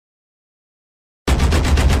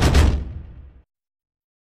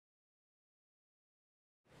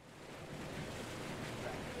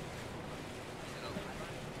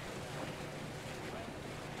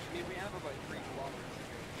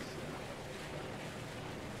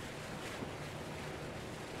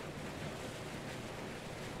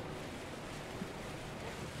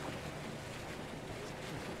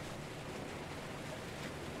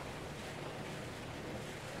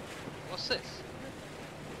this?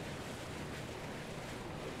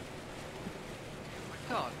 Oh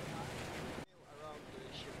my god.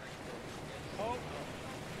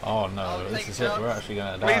 Oh no, this is it, we're actually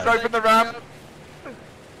gonna die. Please open the ramp!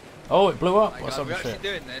 Oh, it blew up! Oh What's god, up we're with actually shit?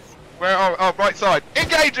 doing this. Where? Oh, right side.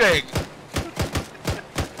 Engaging!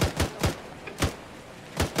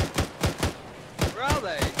 Where are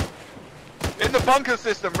they? In the bunker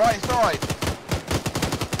system, right side.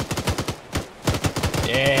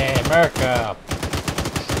 Yeah, America!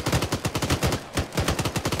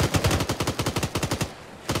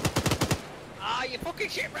 Ah, you fucking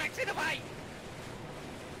shipwrecks in the way!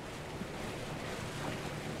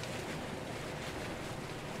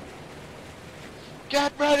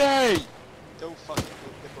 Get ready! Don't fucking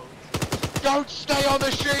move the boat. Don't stay on the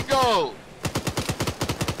shingle!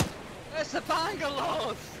 There's the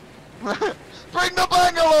Bangalores! Bring the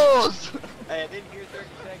Bangalores! Hey, I didn't hear 30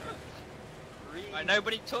 seconds. Right,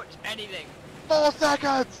 nobody touch anything. 4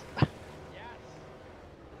 seconds! Yes.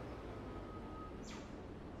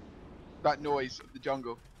 That noise of the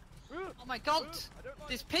jungle. Oh my god!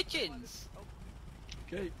 There's pigeons!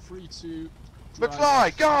 Okay, 3, 2.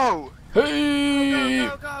 McFly, go! Hey!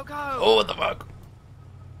 Go, go, go, go! Oh, what the fuck?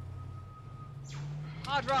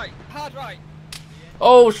 Hard right, hard right.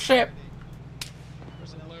 Oh shit!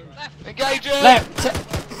 Left. Engaging! Left!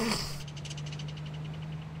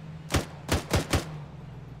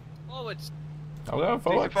 Forwards. I'm going Decent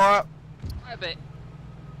forward. fire. Right a bit.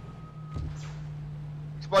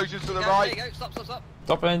 Explosions to the There right. you go, stop, stop, stop.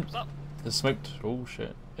 Stop in. Stop. It's smoked. Oh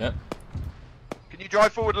shit. Yep. Can you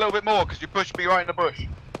drive forward a little bit more? Because you pushed me right in the bush.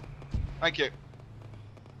 Thank you.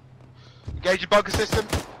 Engage your bunker system.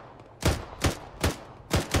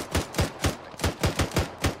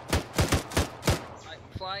 Right,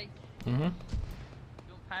 fly. Mm-hmm. Jump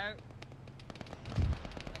out.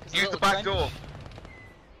 There's a Use the little back trench. door.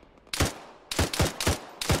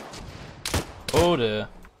 Oh dear.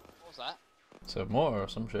 What was that? It's a mortar or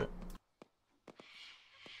some shit.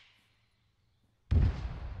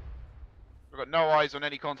 We've got no eyes on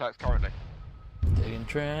any contacts currently. Digging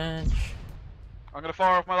trench. I'm going to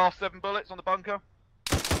fire off my last 7 bullets on the bunker.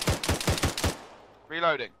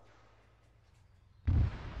 Reloading.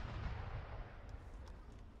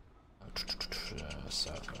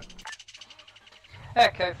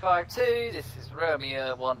 Echo 5-2, this is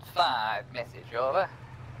Romeo 1-5, message over.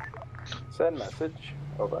 Send message.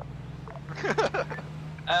 Over.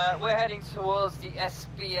 We're heading towards the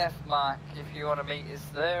SBF mark, if you want to meet us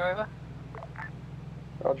there, over.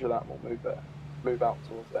 Roger that, we'll move there. Move out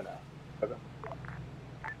towards there now. Over.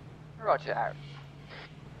 Roger out.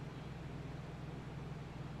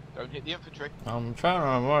 Don't hit the infantry. I'm trying to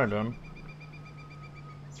avoid them.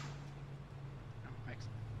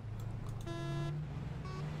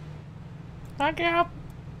 Thank you. Well,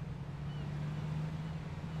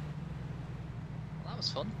 that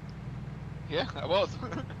was fun. Yeah, that was.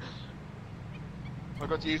 I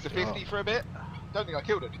got to use the 50 for a bit. Don't think I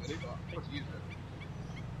killed anybody, but I got to use it.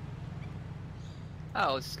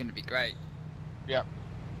 Oh, this is going to be great. Yeah.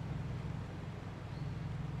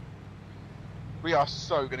 We are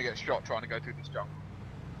so going to get shot trying to go through this jungle.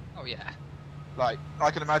 Oh yeah. Like,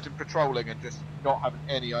 I can imagine patrolling and just not having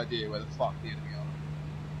any idea where the fuck the enemy are.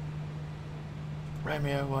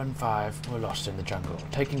 Romeo 1-5, we're lost in the jungle.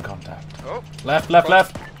 Taking contact. Oh, Left, left,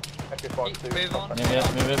 left. Echo Keep 5-2. move on. Yeah,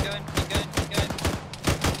 yeah, move keep it. going, keep going, keep going.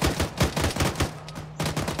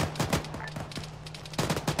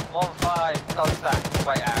 1-5, contact,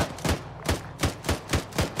 way out.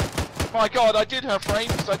 my god, I did have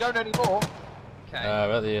frames, I don't anymore. Okay.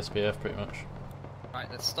 We're at the SBF pretty much. Right,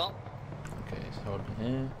 let's stop. Okay, so hold on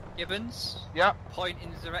here. Gibbons, Yeah, point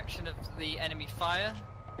in the direction of the enemy fire.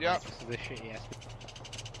 yeah. This is the shitty ass.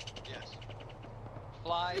 Yes.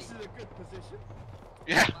 Fly This is a good position.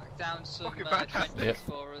 Yeah, back down some Fucking fantastic. trenches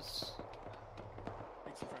for us.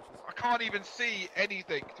 Big suppressions. I can't even see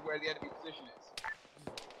anything to where the enemy position is.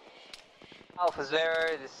 Alpha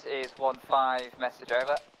Zero, this is 1-5, message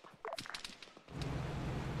over.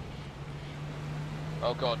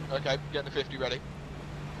 Oh god, okay, get the 50 ready.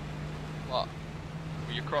 What?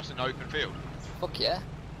 Well, you're crossing open field. Fuck yeah.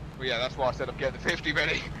 Well, yeah, that's why I said I'm getting the 50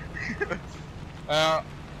 ready. I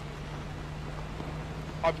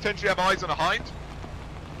potentially have eyes on a hind.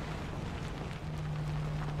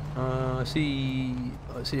 I see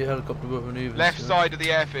a helicopter boat maneuvers. Left side of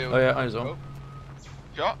the airfield. Oh yeah, eyes on. Oh.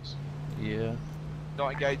 Shots? Yeah.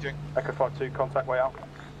 Not engaging. Echo 5-2, contact way out.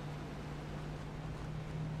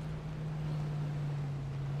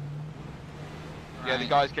 Yeah, the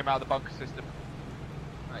guys came out of the bunker system.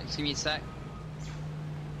 Right, just give me a sec.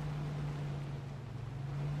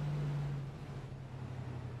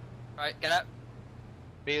 Right, get up.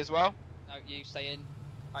 Me as well. No, you stay in.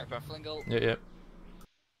 Right, Flingle. Yeah, yeah.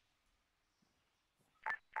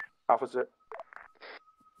 Alpha Zero.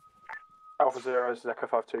 Alpha Zero is Echo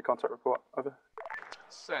 5-2. Contact report. Over.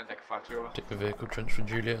 Send Echo 5-2 over. Take the vehicle trench for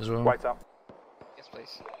Juliet as well. Wait out. Yes,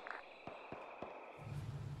 please.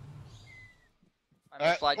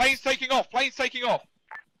 Plane's taking off. Plane's taking off.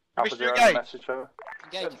 Alpha Permission to Zero, engage. message over.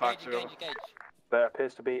 Engage. There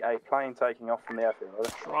appears to be a plane taking off from the airfield. Over.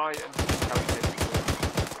 Try and carry it.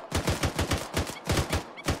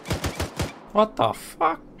 What the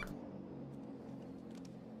fuck?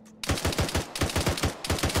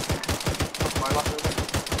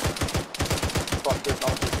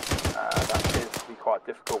 That appears to be quite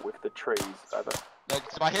difficult with the trees. Over.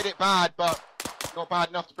 So I hit it bad, but not bad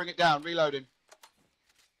enough to bring it down. Reloading.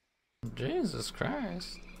 Jesus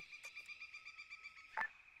Christ.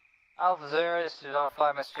 Alpha Zero, this is our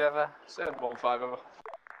 5 message over. 715 over.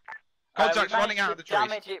 Contact's running out of the trees.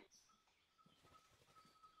 Damage it.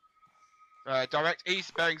 Direct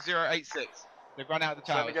east bearing 086. They've run out of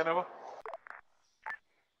the tower. Again over.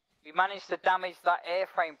 We managed to damage that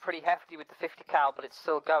airframe pretty hefty with the 50 cal, but it's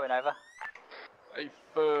still going over. A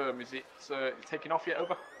firm, is it taking off yet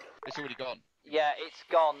over? It's already gone. Yeah, it's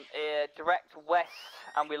gone direct west,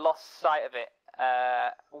 and we lost sight of it.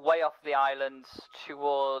 Way off the island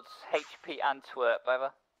towards HP Antwerp,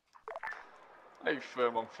 over. A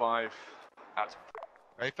firm on 5. Out.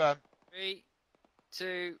 Very firm. 3,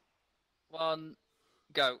 2, 1,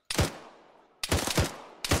 go.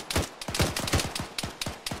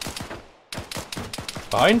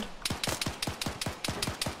 Behind?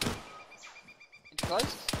 Into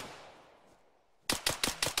close.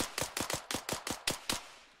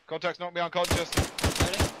 Contact's knocked me unconscious.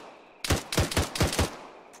 Ready?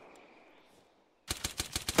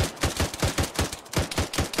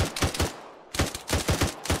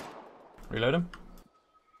 Reload him.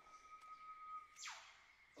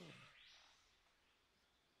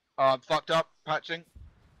 Oh, I'm fucked up. Patching.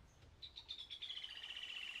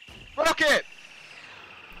 Rocket!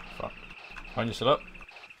 Fuck. Behind you still up?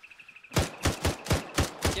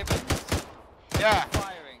 Gibbons. Yeah.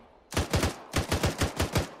 Firing.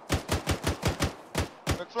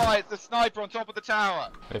 McFly, it's the sniper on top of the tower.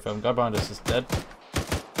 Hey, film, guy behind us is dead.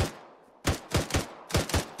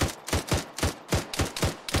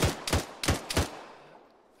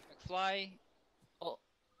 McFly. All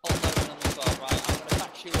open on as well, right? I'm gonna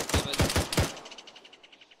patch you up, Gibbons.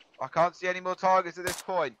 I can't see any more targets at this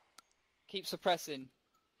point. Keep suppressing.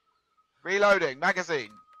 Reloading.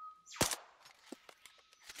 Magazine.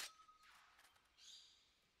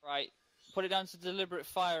 Right. Put it down to deliberate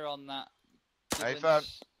fire on that. Hey, Gibbons, firm.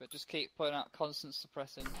 but just keep putting out constant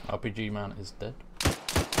suppressing. RPG man is dead.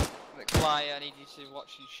 McFly, I need you to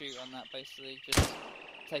watch and shoot on that, basically. Just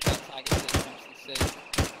take out targets that you can actually see.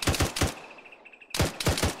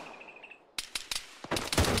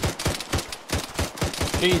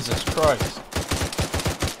 Jesus Christ.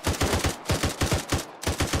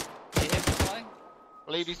 You hit McFly?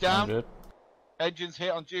 Believe he's I'm down. good. Engines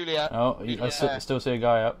hit on Juliet. Oh, I Yeah. still see a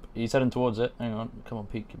guy up. He's heading towards it. Hang on. Come on,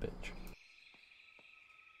 peek, you bitch.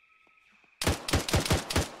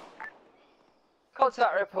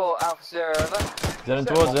 Contact report, Alpha Zero, over. He's heading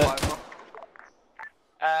towards it.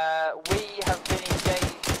 We have been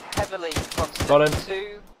engaged heavily from Got him.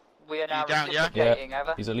 2. We are now You down, yeah? reciprocating,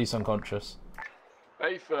 over. He's at least unconscious.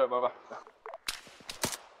 Hey, firm over.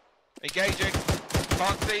 Engaging.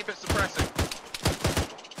 Can't see, but suppressing.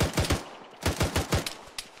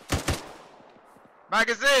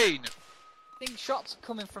 Magazine! I think shots are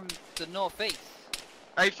coming from the northeast.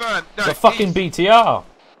 Hey, firm. No, The fucking east. BTR!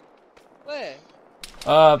 Where? Getting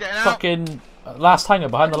out. Fucking last hangar,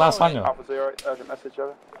 behind the last hangar. Alpha Zero, urgent message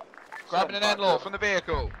over. Grabbing an end law from the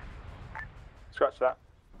vehicle. Scratch that.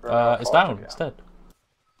 It's down. It's dead.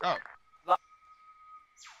 Oh.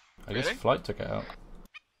 I guess Really? flight took it out.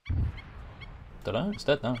 Dunno, it's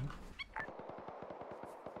dead now.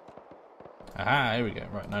 Ah, here we go.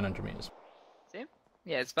 Right, 900 meters. See him?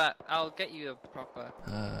 Yeah, it's about. I'll get you a proper.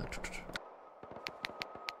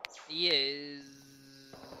 He is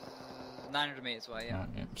 900 meters away. Yeah. Right,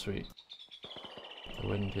 yeah, sweet. The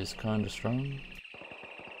wind is kind of strong.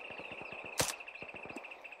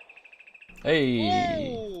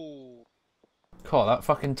 Hey! Ooh. God, that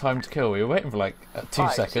fucking time to kill. We were waiting for like 2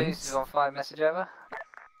 Right, seconds. This is on 5 message over.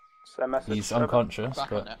 Send message. He's over. unconscious,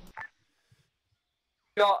 Back on but it.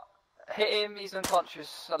 Got hit him. He's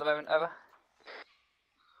unconscious at the moment. Over.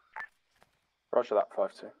 Roger that,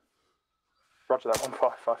 5-2. Roger that,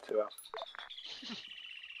 1552 out.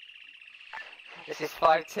 This is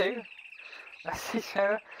 5-2. Message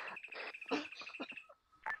over.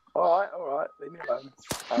 Alright, leave me alone.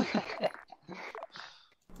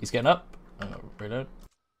 He's getting up. Reload.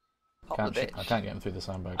 Pop the bitch. I can't get him through the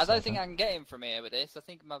sandbags. I don't think I can get him from here with this. I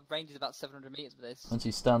think my range is about 700 meters with this. Once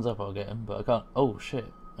he stands up, I'll get him, but I can't. Oh shit!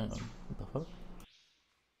 Hang on. What the fuck?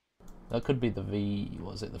 That could be the V.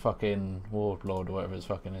 What is it? The fucking warlord or whatever his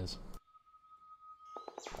fucking is.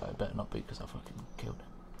 I better not be because I fucking killed him.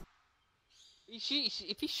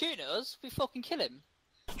 If he's shooting at us, we fucking kill him.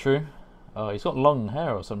 True. Oh, he's got long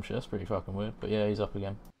hair or some shit. That's pretty fucking weird. But yeah, he's up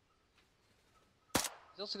again.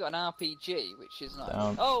 He's also got an RPG, which is nice.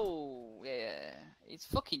 Down. Oh, yeah. He's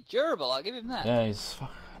fucking durable, I'll give him that. Yeah, he's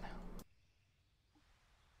fucking.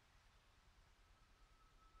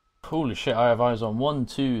 Holy shit! I have eyes on 1,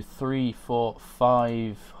 2, 3, 4,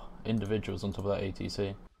 5 individuals on top of that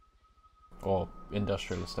ATC, or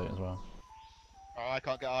industrial estate as well. Oh, I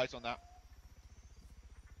can't get eyes on that.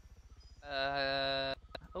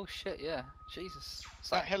 Oh shit, yeah. Jesus. It's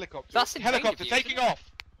that helicopter. That's in helicopter danger, taking isn't it? off.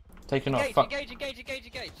 Taking off. Engage, Fuck.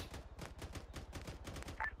 engage.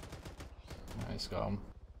 Nice, got him.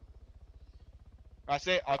 That's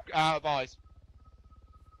it. I'm out of eyes.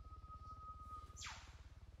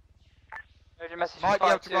 Heard your message Might be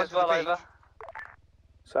able to run as to well, the beach. over.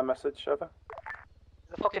 Send message, over.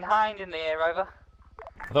 There's a fucking hind in the air, over.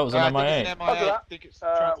 I thought it was an I MIA. think it's an MIA. Roger that. I think it's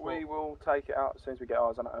transport. We will take it out as soon as we get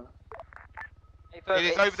eyes on it, over. Hey, Bert, It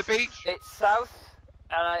is over the beach. It's south,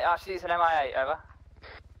 and actually it's an MIA, over.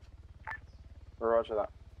 Roger that.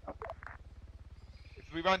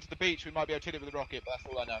 If we run to the beach, we might be able to hit it with a rocket, but that's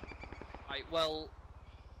all I know. Right, well,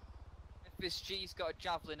 this G's got a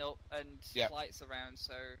javelin up and flights around,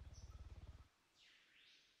 so...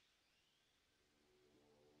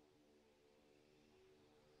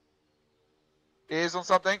 Ears on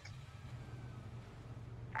something.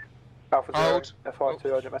 Alpha Hold. 0, F52,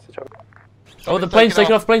 urgent message, over. Oh, the plane's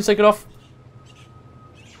taken off. Plane's taken off.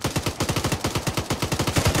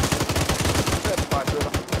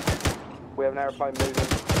 We have an aeroplane moving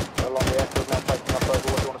along the airfield now, taking up over.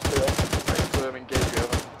 What do you want us to do there? Confirm, engage,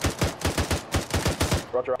 over.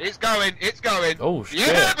 Roger. It's going. It's going. Oh shit.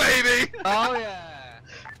 Yeah, baby. Oh yeah!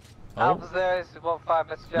 Oh. Alpha 0 is 1-5,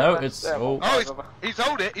 message No, over. it's. Yeah, Oh. Oh, he's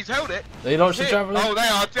held it. He's held it. They launched the Shit. javelin. Oh, they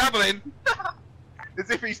are javelin. As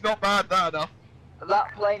if he's not bad that enough.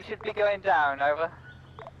 That plane should be going down, over.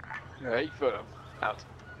 Yeah, firm. Out.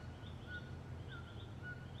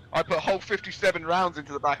 I put a whole 57 rounds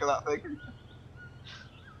into the back of that thing.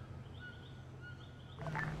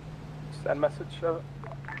 Send message, over.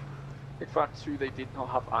 In fact, they did not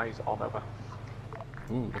have eyes on, over.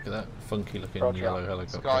 Ooh, look at that funky looking Roger. yellow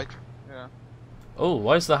helicopter. Sky. Yeah. Oh,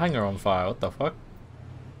 why is the hangar on fire? What the fuck?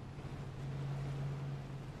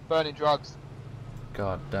 Burning drugs.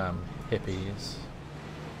 God damn hippies.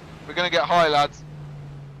 We're gonna get high, lads.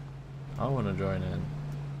 I want to join in.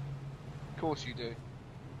 Of course you do.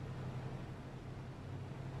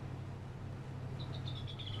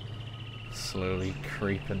 Slowly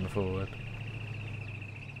creeping forward.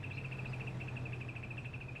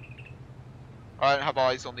 I don't have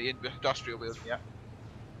eyes on the industrial building yet.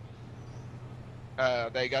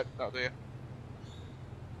 There you go. That'll do you.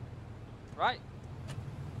 Right.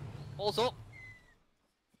 Balls up.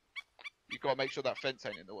 You've got to make sure that fence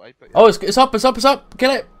ain't in the way. But yeah. Oh, it's up! It's up! It's up!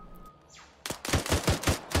 Kill it!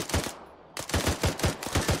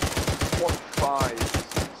 1-5.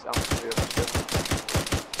 Sounds weird, that's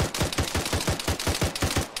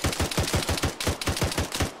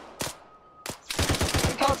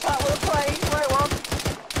In contact with a plane, right one.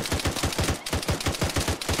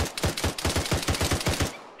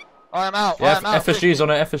 I am out. I Yeah, am out. FSG's on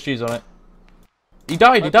it. FSG's on it. He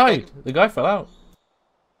died. He died. The guy fell out.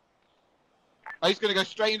 Oh, he's gonna go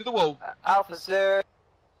straight into the wall. Alpha 0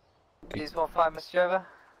 is 1-5, message over.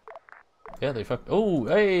 Yeah, they fucked. Oh,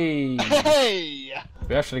 hey! Hey!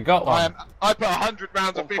 We actually got one. I put 100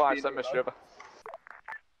 rounds of 50. 1-5, into send it, message, though. over.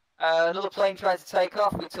 Another plane tried to take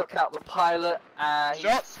off, we took out the pilot, and he's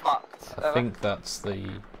Shots. fucked. I think that's the.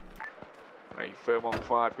 Hey, firm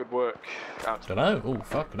 1-5, good work. Out. Don't know. Oh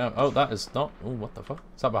fuck no. Oh, that is not. Oh, what the fuck?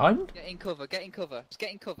 Is that behind? Get in cover, get in cover, just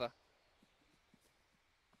get in cover.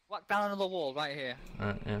 Whack down another wall right here,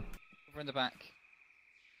 Alright, yeah. over in the back.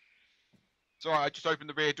 It's alright, I just opened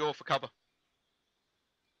the rear door for cover.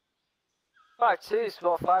 5-2 is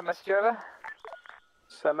 1-5, message over.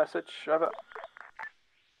 Send message, over.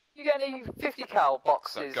 You get any 50 cal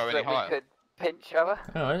boxes go any that we higher? could pinch over?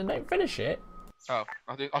 Oh, I didn't finish it. Oh,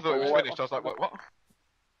 I thought it was finished. I was like, what?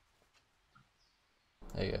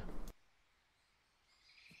 There you go.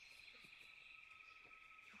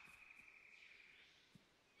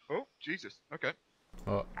 Oh, Jesus. Okay.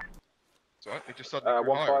 What? It's alright, it just suddenly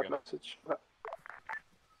grew higher 1-5 again. message.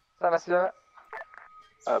 that message over?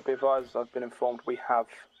 Be advised, I've been informed we have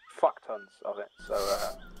fuck tons of it, so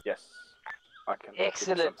yes, I can.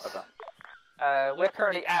 Excellent. We're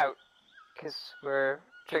currently out because we're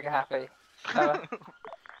trigger happy. Over. Do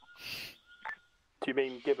you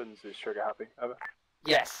mean Gibbons is trigger happy? Over.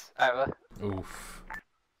 Yes, over. Oof.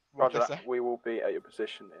 Roger that. We will be at your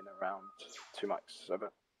position in around 2 mics.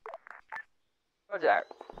 Over. Roger out.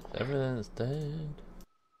 Everything's dead.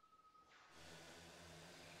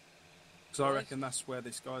 So I reckon that's where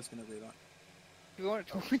this guy's going to be like. You want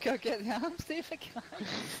to go get the arms, see if I can?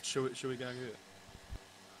 Should we go here?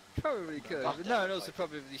 Probably could, but no one else would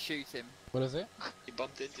probably shoot him. What is it? He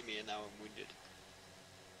bumped into me and now I'm wounded.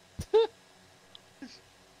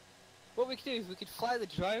 What we could do is we could fly the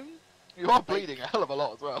drone. You are bleeding a hell of a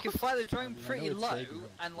lot as well. We could fly the drone I pretty know it's low saving him.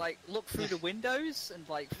 and like look through the windows and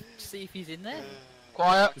like see if he's in there.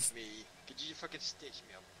 Quiet. Me. Could you fucking stitch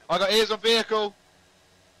me up? I got ears on vehicle.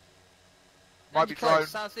 Might be Close, drone.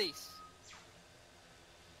 southeast.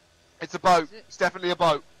 It's a boat. Is it? It's definitely a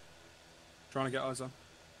boat. Trying to get eyes on.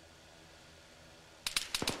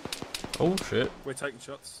 Oh shit. We're taking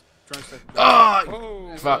shots. Drone's taking. Ah!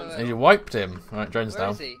 Oh! Fuck, you wiped him. Right, drone's Where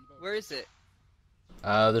down. is he? Where is it?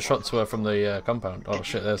 The shots were from the compound. Oh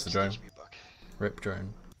shit, there's the drone. Stitch me, Buck. Rip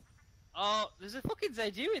drone. Oh, there's a fucking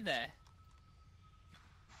ZU in there.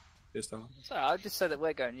 This time. Sorry, I'll just say that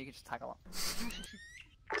we're going. You can just tag along.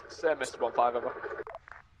 Send Mr. 15 over.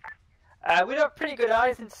 We have pretty good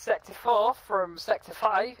eyes into Sector 4 from Sector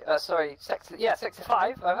 5. Sector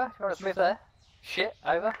 5, over. You want us to move there? Shit,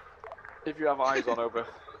 over. If you have eyes on, over.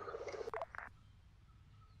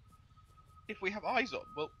 If we have eyes on,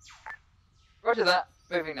 well, Roger that.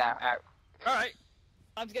 Moving now, out. Alright.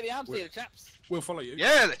 Time to get the arms dealer, chaps. We'll follow you.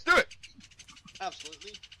 yeah, let's do it.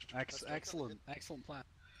 Absolutely. Excellent plan.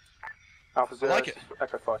 Alpha 0, like it.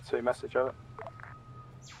 Echo 5-2, message over.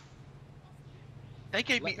 They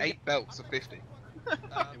gave me 8 belts of 50. Um,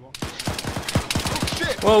 Oh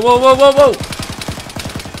shit! Whoa, whoa, whoa, whoa, whoa!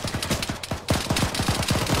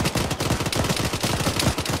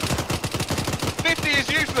 50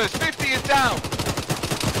 is useless. 50 is down.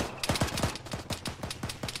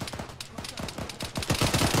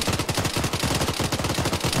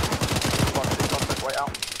 Contact, wait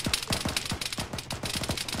out.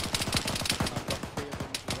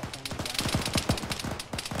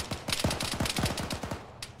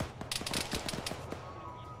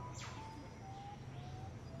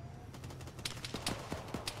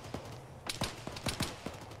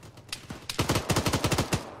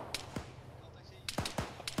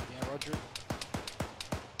 Yeah, Roger.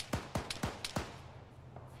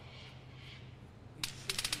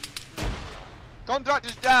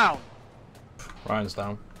 Contractor's down. Ryan's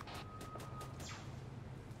down.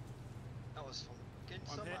 that was fun. Getting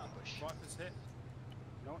I'm some hit. ambush. Viper's hit.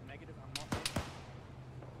 No, negative, I'm not.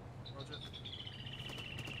 Roger.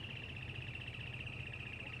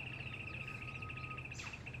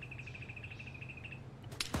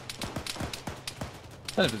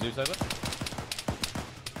 Send it for Zeus over.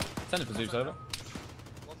 Send it for Zeus over.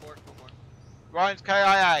 One more. Ryan's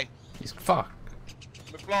KIA. He's fuck.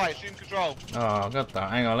 McFly, assume control. Oh, I got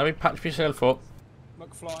that. Hang on, let me patch myself up.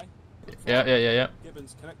 McFly. Yeah.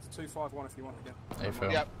 Gibbons, connect to 251 if you want again. Hey,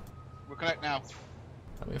 Phil. Yep. We'll connect now.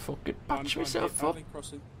 Let me fucking I'm patch hit myself up. badly,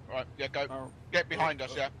 crossing. Right, yeah, go. Barrel. Get behind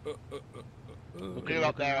us, yeah. Clear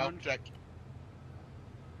up there, I'll check.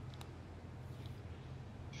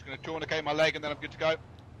 Just gonna tourniquet my leg and then I'm good to go.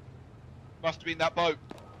 Must have been that boat.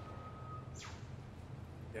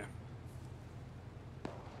 Yeah.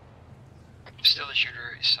 Still the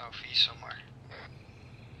shooter is southeast somewhere.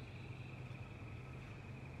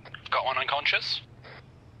 Got one unconscious.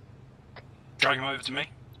 Drag him over to me.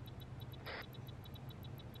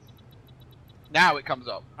 Now it comes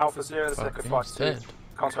up. Alpha 0, this is Echo Fucking 5-2. dead.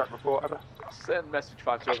 Contact report, over. Send message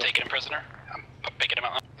 5-2 I'm over. taking him prisoner. I'm picking him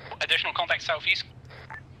up. Additional contact southeast.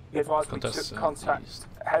 Be advised we Contact took contact, southeast.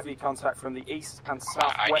 heavy contact from the east and I need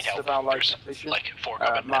southwest help. of our There's location. like 4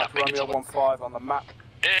 coming. Mark Making Romeo someone. 15 on the map.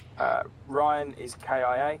 Ryan is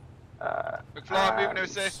KIA. McFly, moving to and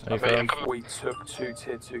assist. Hey, Okay, Phil. I'm coming. we took 2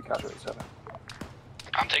 tier 2 casualties, over.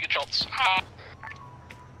 I'm taking shots. Ah.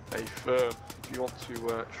 Hey, firm, if you want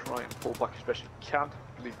to try and fall back as best you can,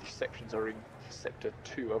 I believe these sections are in sector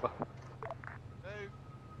 2, over.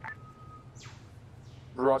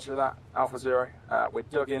 Roger that, Alpha 0. We're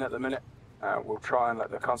dug in at the minute. We'll try and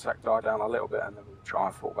let the contact die down a little bit and then we'll try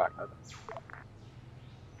and fall back, over.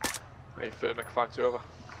 Hey, firm, Echo 5-2, over.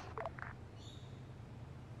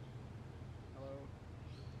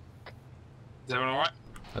 Is everyone alright?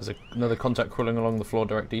 There's another contact crawling along the floor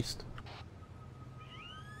direct east.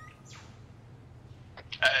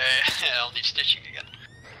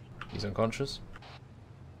 He's unconscious.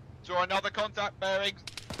 Saw another contact bearing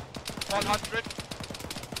 100.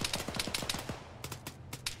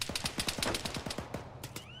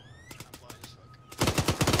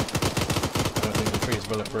 I don't think the tree is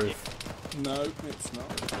bulletproof. No, it's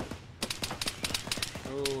not.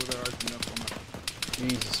 Oh, they're opening up on that.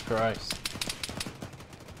 Jesus Christ.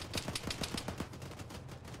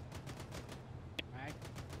 Mag.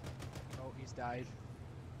 Oh, he's died.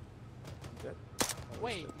 Dead.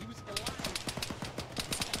 Wait, he was alive.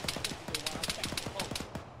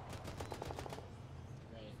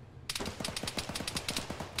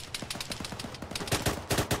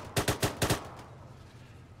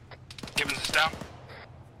 Gibbons is down.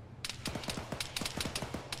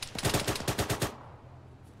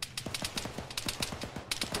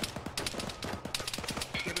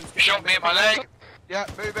 Shot me in my leg. Yeah,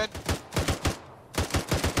 moving.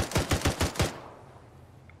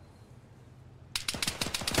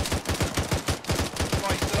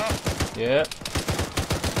 Right, still up. Yeah.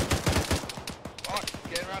 Right,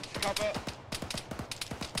 getting around to cover.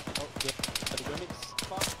 Oh, yeah. The Wimmick's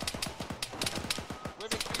fucked.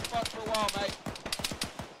 Wimmick's been fucked for a while, mate.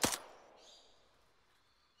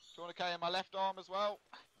 200k in my left arm as well.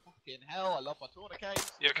 Fucking hell, I love my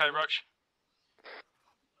tourniquets. You okay, Roach?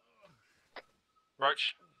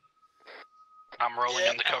 Roach? I'm rolling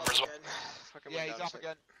in the cover as well. Yeah, he's up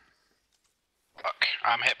again. Fuck,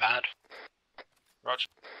 I'm hit bad. Roach?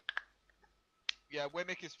 Yeah,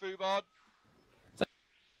 Wimmick is foobarred.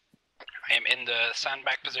 I am in the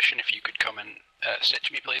sandbag position if you could come and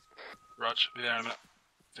stitch me, please. Roach, be there in a minute.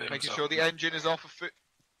 Making sure the engine is off of foot.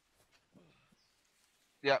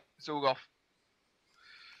 Yeah, it's all off.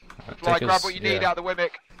 Fly, grab what you need out of the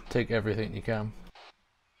Wimmick. Take everything you can.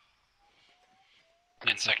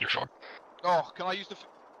 In sector 4. Oh, can I use the?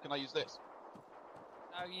 Can I use this?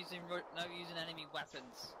 No using enemy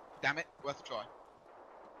weapons. Damn it, worth a try.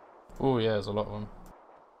 Oh yeah, there's a lot of them.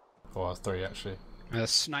 Oh, that's 3 actually. A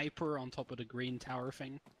sniper on top of the green tower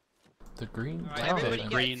thing. The green Alright, tower everybody thing.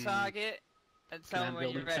 get Green a target and tell command me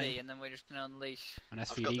when you're building ready, thing. and then we're just gonna unleash. An I've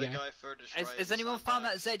got SVD the guy. guy furthest right. Has anyone found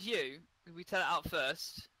that ZU? Did we tell it out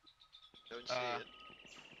first? Don't see it.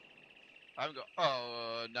 I haven't got.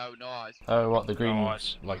 Oh no, nice. Oh, what, the green,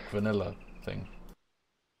 Nice. like, vanilla thing?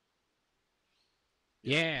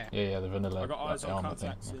 Yeah. Yeah, the vanilla. I got like eyes the on armor thing.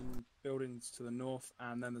 contacts in buildings to the north,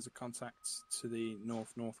 and then there's a contact to the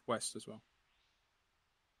northwest as well.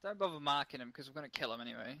 Don't bother marking him because we're gonna kill him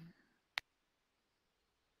anyway.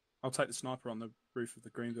 I'll take the sniper on the roof of the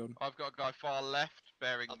green building. I've got a guy far left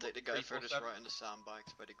bearing. I'll take the guy furthest 347. right in the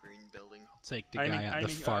sandbags by the green building. Take the Aiming- guy at the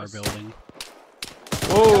aiming at far us. building.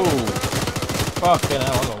 Whoa! Fucking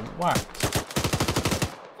hell, I got whacked.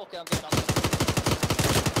 Fuck it, I'm getting on this.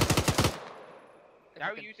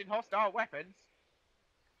 No using hostile weapons.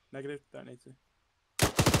 Negative, don't need to.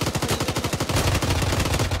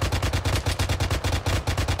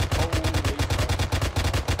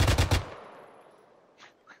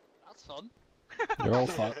 That's fun. You're all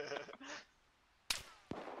fucked.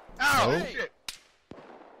 Ow! Oh. Shit!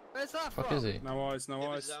 Where's that Fuck from? is he? No eyes, no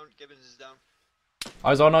Gibbons eyes. is down. Gibbons is down. I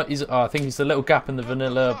was on. I think he's the little gap in the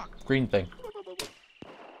vanilla green thing.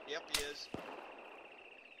 Yep, he is.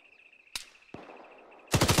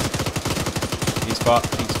 He's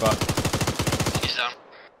fucked. He's fucked. He's down.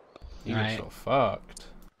 He Right. just got fucked.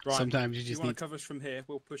 Right. Sometimes you If just you want need to cover us from here,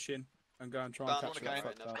 we'll push in and go and try and Bandage catch on that right,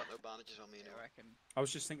 fucked and I've up. got no bandages on me I anyway. reckon. I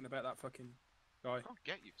was just thinking about that fucking guy. I can't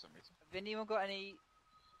get you for some reason. Have anyone got any?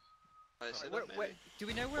 I said Where, that, where, maybe. do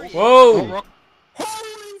we know where he is? Whoa!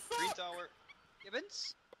 Green tower.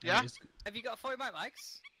 Gibbons? Yeah? Have you got 40 mic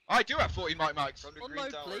mics? I do have 40 mic mics. From the green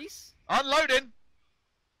Unload, tower. please. Unloading.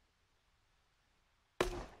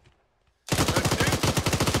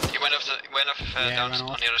 He went off, Yeah, down ran on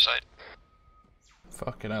off. the other side.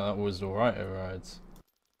 Fucking hell, that was alright overrides.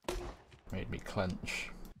 Made me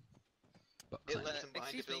clench. It left him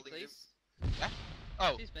behind the Excuse me, building. please. Oh,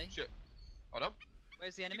 Excuse me. shit. Hold on.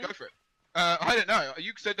 Where's the You enemy? go for it. I don't know.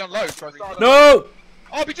 You said unload, so I started. No!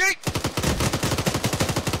 RPG!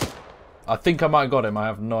 I think I might have got him. I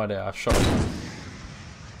have no idea. I shot him.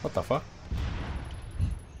 What the fuck?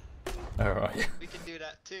 Alright. We can do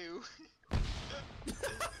that too.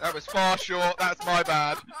 That was far short. That's my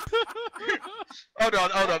bad. Hold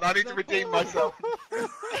on. I need to redeem myself. What the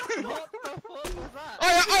fuck was that?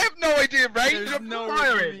 I have no idea range. There's I'm no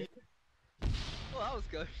firing. Well, that was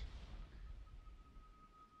good.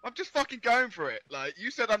 I'm just fucking going for it. Like, you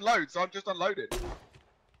said unload, so I'm just unloaded. Don't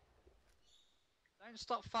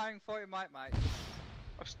stop firing 40 mic mics.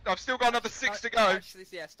 I've still got another 6 to go. Actually,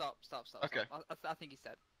 yeah, stop. Okay. Stop. I think he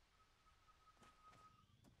said.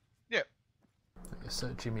 You're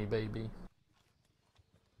searching me, baby.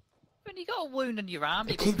 When you got a wound on your arm,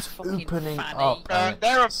 It you keeps fucking opening fanny. up. And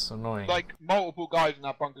There are it's annoying. like multiple guys in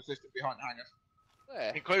that bunker system behind hangars,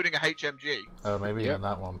 Where? including a HMG. Oh, maybe Yep. even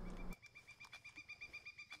that one.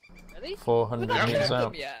 Really? 400 We're not meters killed them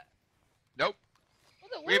out. yet. Nope.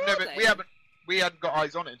 Where are they? We hadn't got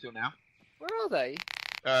eyes on it until now. Where are they?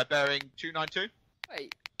 Bearing 292.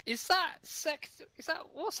 Wait, is that sector? Is that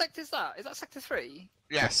what sector is that? Is that sector 3?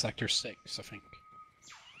 Yeah. That's sector 6, I think.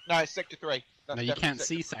 No, it's sector 3. That's No, you definitely can't sector-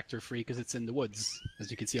 see sector 3 because it's in the woods, as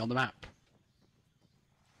you can see on the map.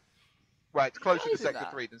 Right, it's closer Why to is it sector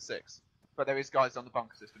that? 3 than 6. But there is guys on the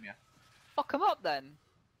bunker system, yeah. Fuck them up then.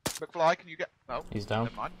 McFly, can you get... Oh, He's down.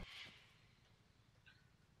 never mind.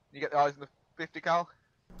 You get the eyes on the 50 cal?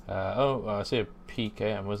 I see a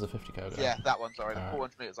PKM. Where's the 50 cal guy? Yeah, that one, sorry. The Alright.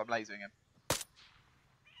 400 meters, I'm lasering him.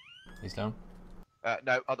 He's down.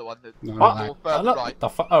 No, other one. The No, What? no, more further Look, right. the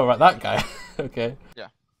oh, right, that guy. Okay.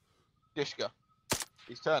 Dishka.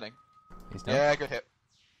 He's turning. He's down. Yeah, good hit.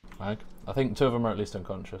 Mag. I think 2 of them are at least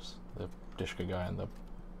unconscious. The Dishka guy and the other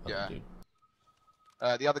Yeah. dude.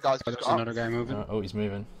 The other guy's Oh, just there's got up. another guy moving. Oh, he's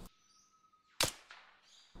moving.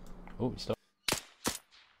 Oh, he stopped.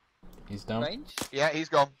 He's down. Range? Yeah, he's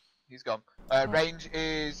gone. He's gone. Range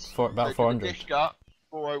is... About the 400. Dishka,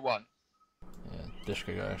 401. Yeah,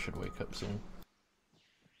 Dishka guy should wake up soon.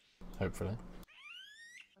 Hopefully.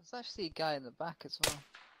 There's actually a guy in the back as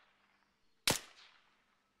well.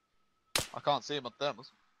 I can't see him on thermals.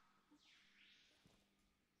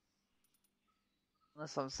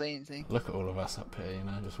 Unless I'm seeing anything. Look at all of us up here, you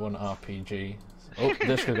know, just one RPG. Oh,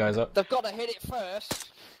 Dishka guy's up. They've got to hit it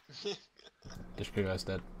first. Dishka guy's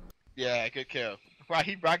dead. Yeah, good kill. Wow,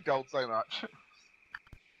 he ragdolled so much.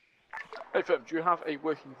 Hey, Fem, do you have a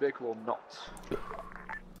working vehicle or not?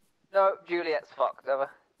 No, Juliet's fucked, over.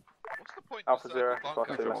 What's the point Alpha of Zero, circle Fox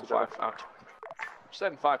bunker? 2, message over. 5 out.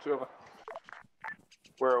 Send 5 to over.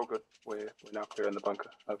 We're all good. We're now clearing the bunker.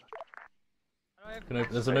 Over.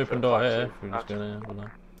 There's an open door here. If we just go in, we'll know.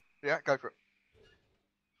 Yeah, go for it.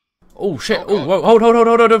 Oh shit! Oh, Oh, God. whoa,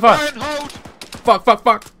 hold, fire! Iron hold! Fuck!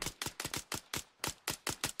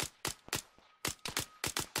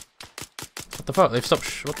 What the fuck? They've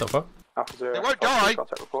stopped. What the fuck? Alpha Zero. They won't Fox 2, die.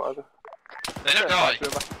 Contact report over. They don't die.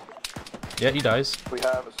 Yeah, he dies. We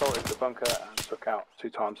have assaulted the bunker and took out 2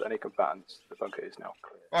 times any combatants. The bunker is now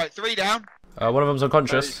clear. Right, 3 down. One of them's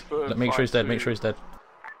unconscious. Hey, Let make sure he's dead. 5-2. Make sure he's dead.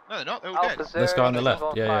 No, they're not. They're all dead. Alpha Zero, This guy on the left,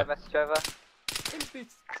 615, yeah. message over.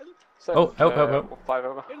 Send, Oh, help. 5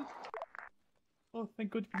 over. Oh, thank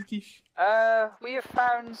God, British. We have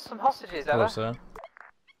found some hostages, Hello, over. sir.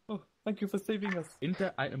 Oh, thank you for saving us.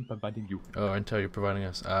 Inter, I am providing you. Oh, intel you're providing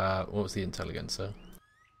us. What was the intel again, sir?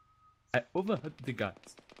 I overheard the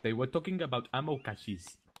guards. They were talking about ammo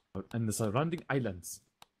caches and the surrounding islands.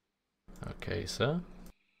 Okay, sir.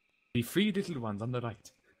 The 3 little ones on the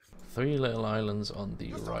right. 3 little islands on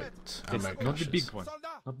the right. Yes, Ammo not the caches. big one.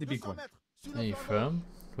 Not the big one. Are you firm?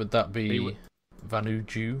 Would that They be were-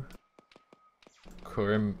 Vanuatu,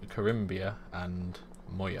 Carimbia, and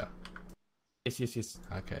Moya? Yes.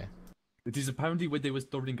 Okay. It is apparently where they were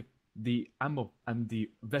storing the ammo and the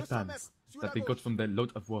weapons that they got from the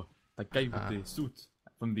Lord of War. The guy with the suit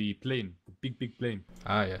from the plane, the big plane.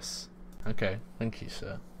 Ah, yes. Okay. Thank you,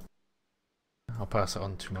 sir. I'll pass it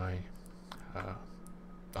on to my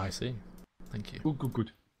IC. Thank you.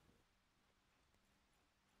 Good.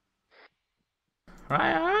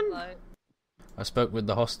 Ryan! Like, I spoke with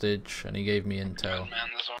the hostage and he gave me intel. Man,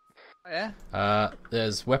 there's one. oh, yeah?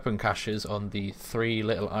 There's weapon caches on the 3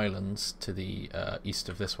 little islands to the east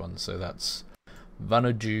of this one, so that's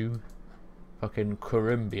Vanuatu, fucking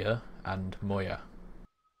Carimbia, and Moya.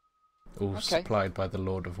 All Okay. supplied by the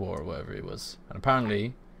Lord of War or whatever he was. And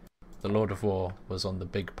apparently, the Lord of War was on the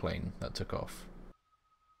big plane that took off.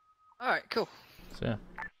 Alright, cool. So yeah.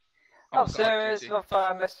 Alpha Zero,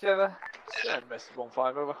 615, message over. Send message 15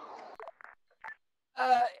 over.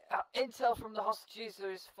 Intel from the hostages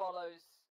are as follows.